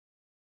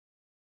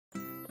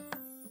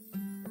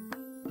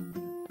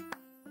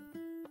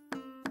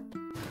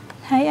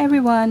Hi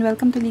everyone!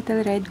 Welcome to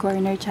Little Red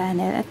Corner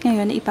Channel. At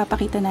ngayon,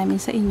 ipapakita namin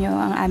sa inyo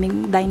ang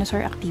aming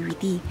dinosaur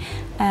activity.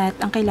 At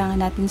ang kailangan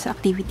natin sa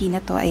activity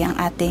na to ay ang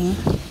ating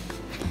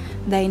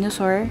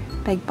dinosaur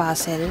peg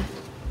puzzle.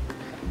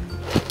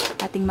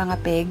 Ating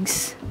mga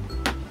pegs.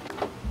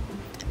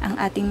 Ang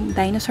ating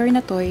dinosaur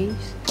na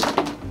toys.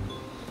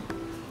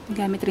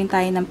 Gamit rin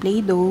tayo ng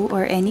Play-Doh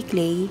or any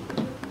clay.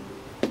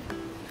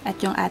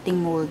 At yung ating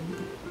mold.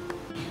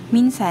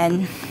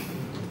 Minsan,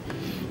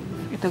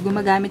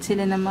 gumagamit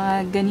sila ng mga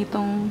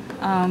ganitong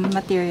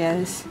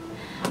materials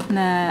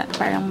na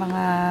parang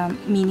mga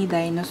mini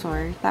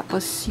dinosaur.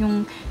 Tapos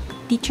yung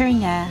teacher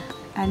niya,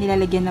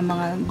 nilalagyan ng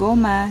mga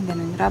goma,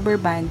 ganun, rubber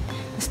band,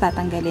 tapos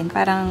tatanggalin.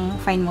 Parang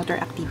fine motor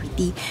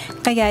activity.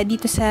 Kaya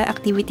dito sa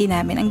activity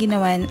namin,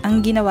 ang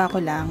ginawa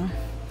ko lang,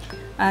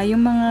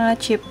 yung mga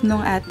chip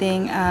nung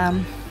ating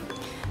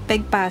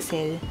peg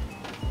puzzle,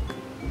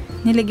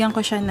 nilagyan ko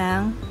siya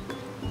ng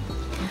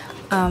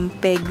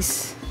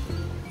pegs,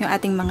 yung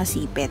ating mga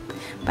sipit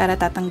para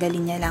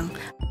tatanggalin niya lang.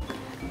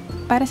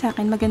 Para sa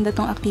akin, maganda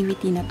tong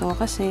activity na to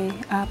kasi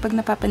pag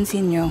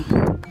napapansin nyo,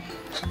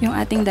 yung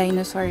ating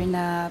dinosaur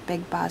na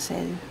peg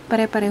puzzle,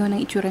 pare-pareho ng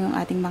itsura yung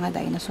ating mga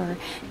dinosaur.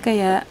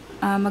 Kaya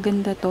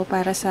maganda to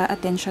para sa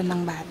attention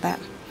ng bata.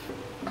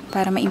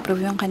 Para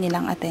ma-improve yung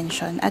kanilang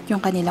attention at yung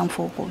kanilang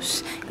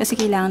focus. Kasi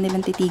kailangan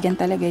nilang titigan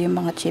talaga yung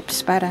mga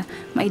chips para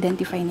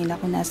ma-identify nila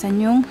kung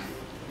nasan yung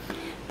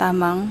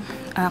tamang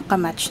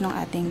kamatch ng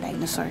ating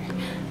dinosaur.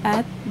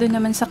 At doon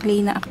naman sa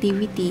clay na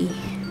activity,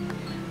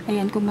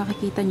 ayan, kung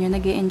makikita nyo,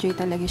 nag-e-enjoy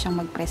talaga siyang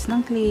mag-press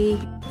ng clay.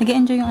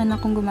 Nag-e-enjoy yung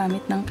anak kong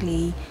gumamit ng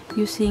clay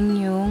using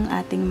yung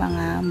ating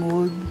mga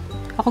mold.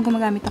 Ako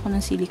gumagamit ako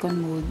ng silicone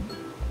mold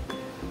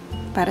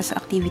para sa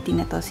activity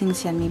na to,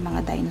 since yan may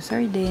mga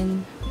dinosaur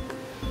din.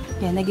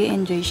 Yan,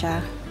 nag-e-enjoy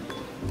siya.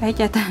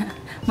 Kahit yata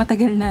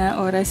matagal na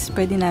oras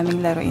pwede naming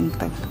laruin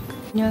to.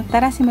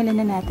 Tara, simulan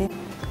na natin.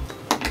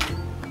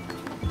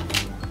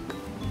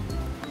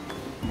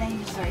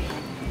 Dinosaur.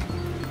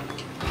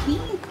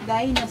 Pink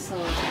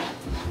dinosaur.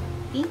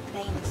 Pink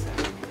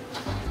dinosaur.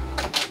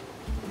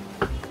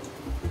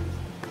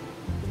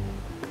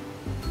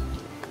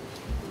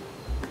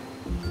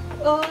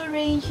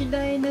 Orange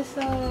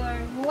dinosaur.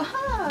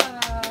 Wow!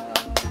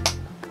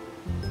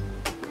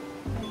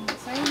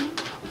 Dinosaur.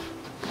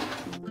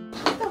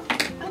 Ito.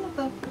 Ano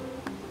to?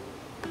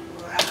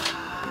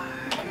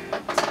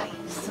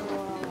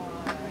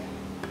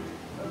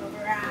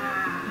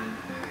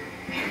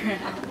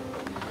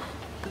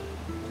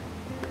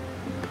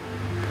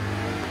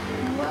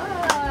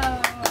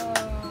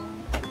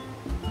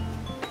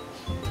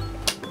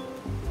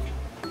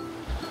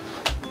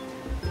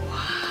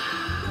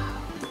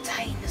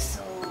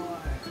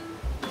 Dinosaur.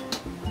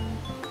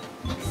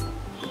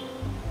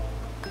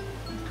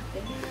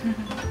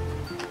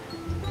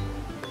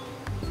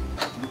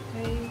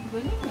 Okay,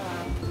 galing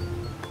ah.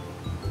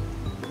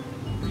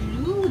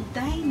 Blue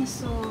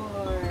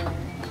dinosaur.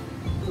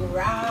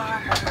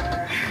 Rawr.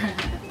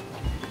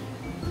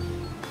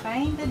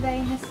 Find the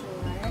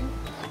dinosaur.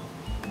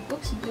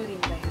 Oops, blue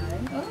rin ba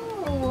yan?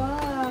 Oh,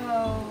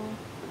 wow.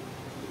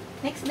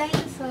 Next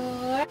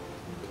dinosaur.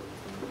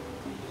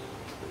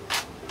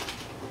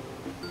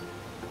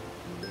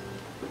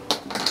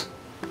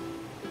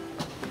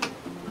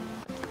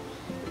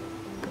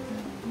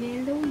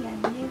 Yellow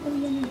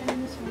yan yung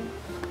dinosaur.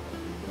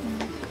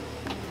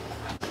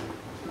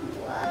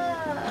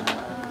 Wow!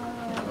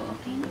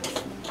 Okay, next.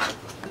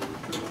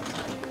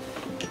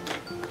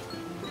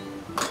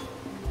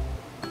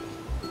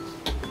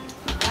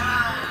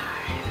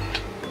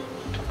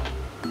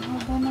 Ang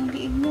haba ng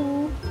liig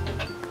mo.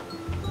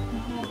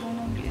 Ang haba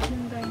ng liig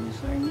ng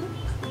dinosaur mo.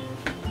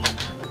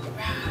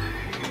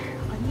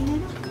 Kanina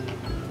na.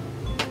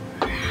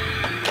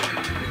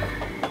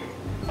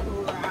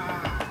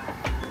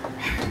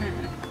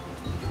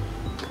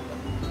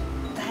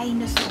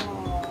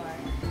 Dinosaur.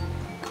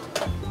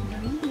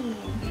 Green.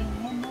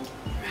 Ganyan, no?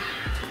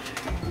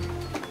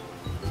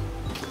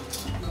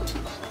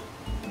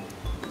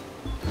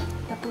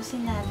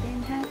 Tapusin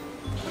natin, ha?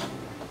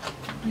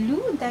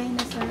 Blue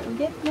dinosaur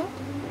ulit, no?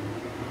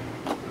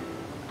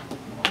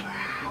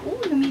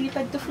 Wow!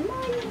 Lumilipad to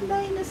flying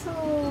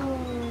dinosaur.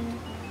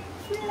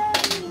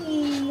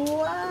 Flying!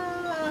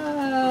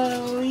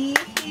 Wow! Yay!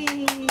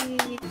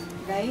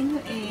 Dino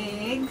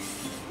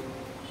eggs.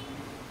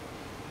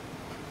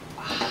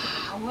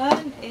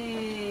 One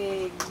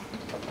egg.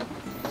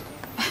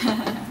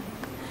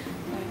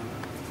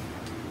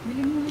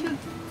 Bilog.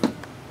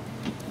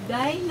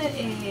 Dino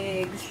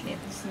eggs.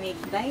 Let's make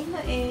dino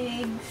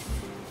eggs.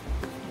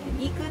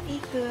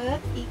 Ikot-ikot.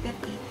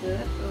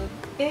 Ikot-ikot.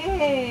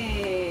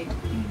 Egg.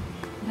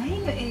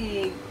 Dino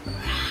egg.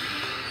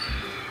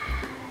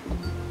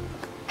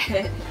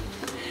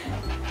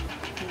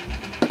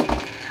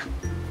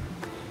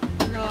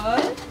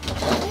 Roll.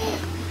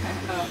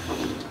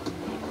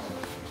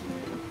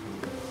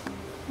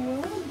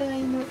 Wow,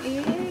 dino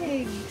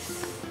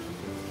eggs.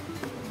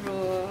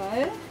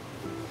 Roll.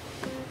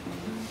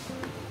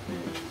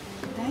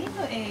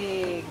 Dino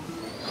egg.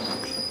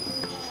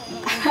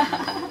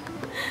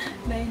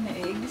 Dino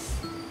egg.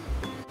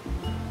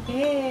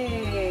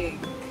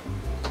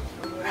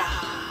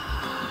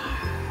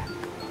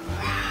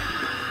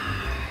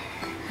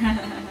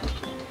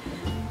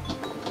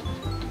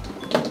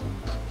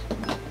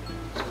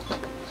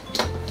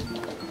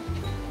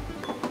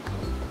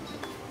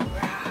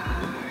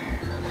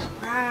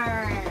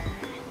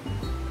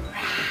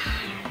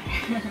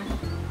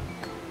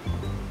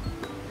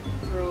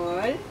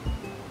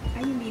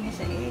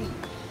 sa egg.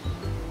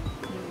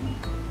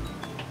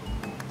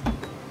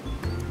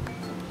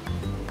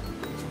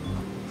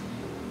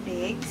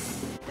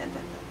 Eggs.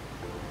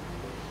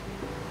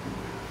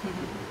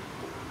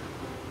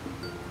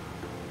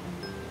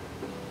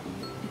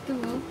 Ito,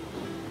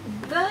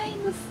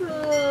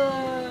 dinosaur!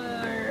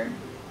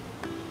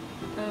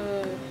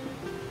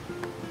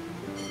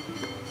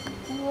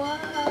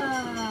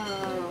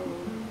 Wow!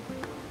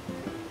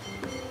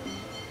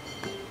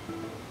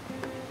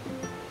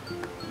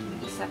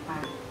 Isa pa.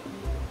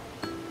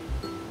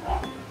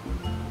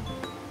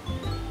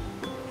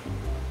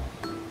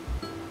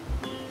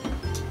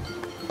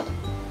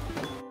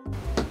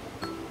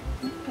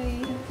 Okay,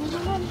 ito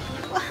naman.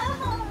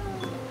 Wow!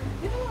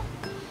 Ito mo.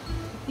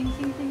 Ting.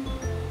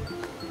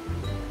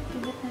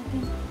 Tulat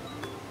natin.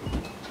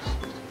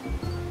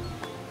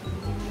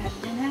 Lahat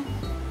dyan, ha?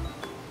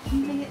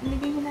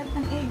 Lagay mo lahat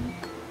ng egg.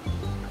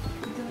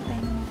 Ito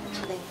tayo naman ang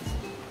dinosaur.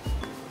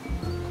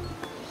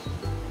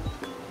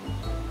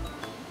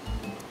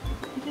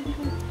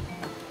 Dito.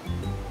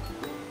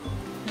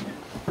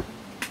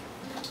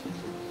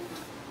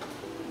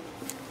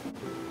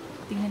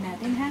 Tingnan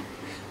natin, ha?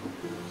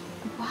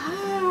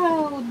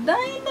 Wow!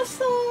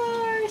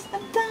 Dinosaurs!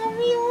 Ang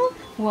dami, oh!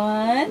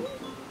 1,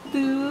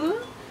 2,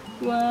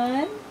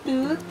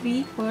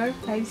 3, 4,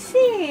 5,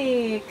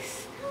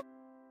 6.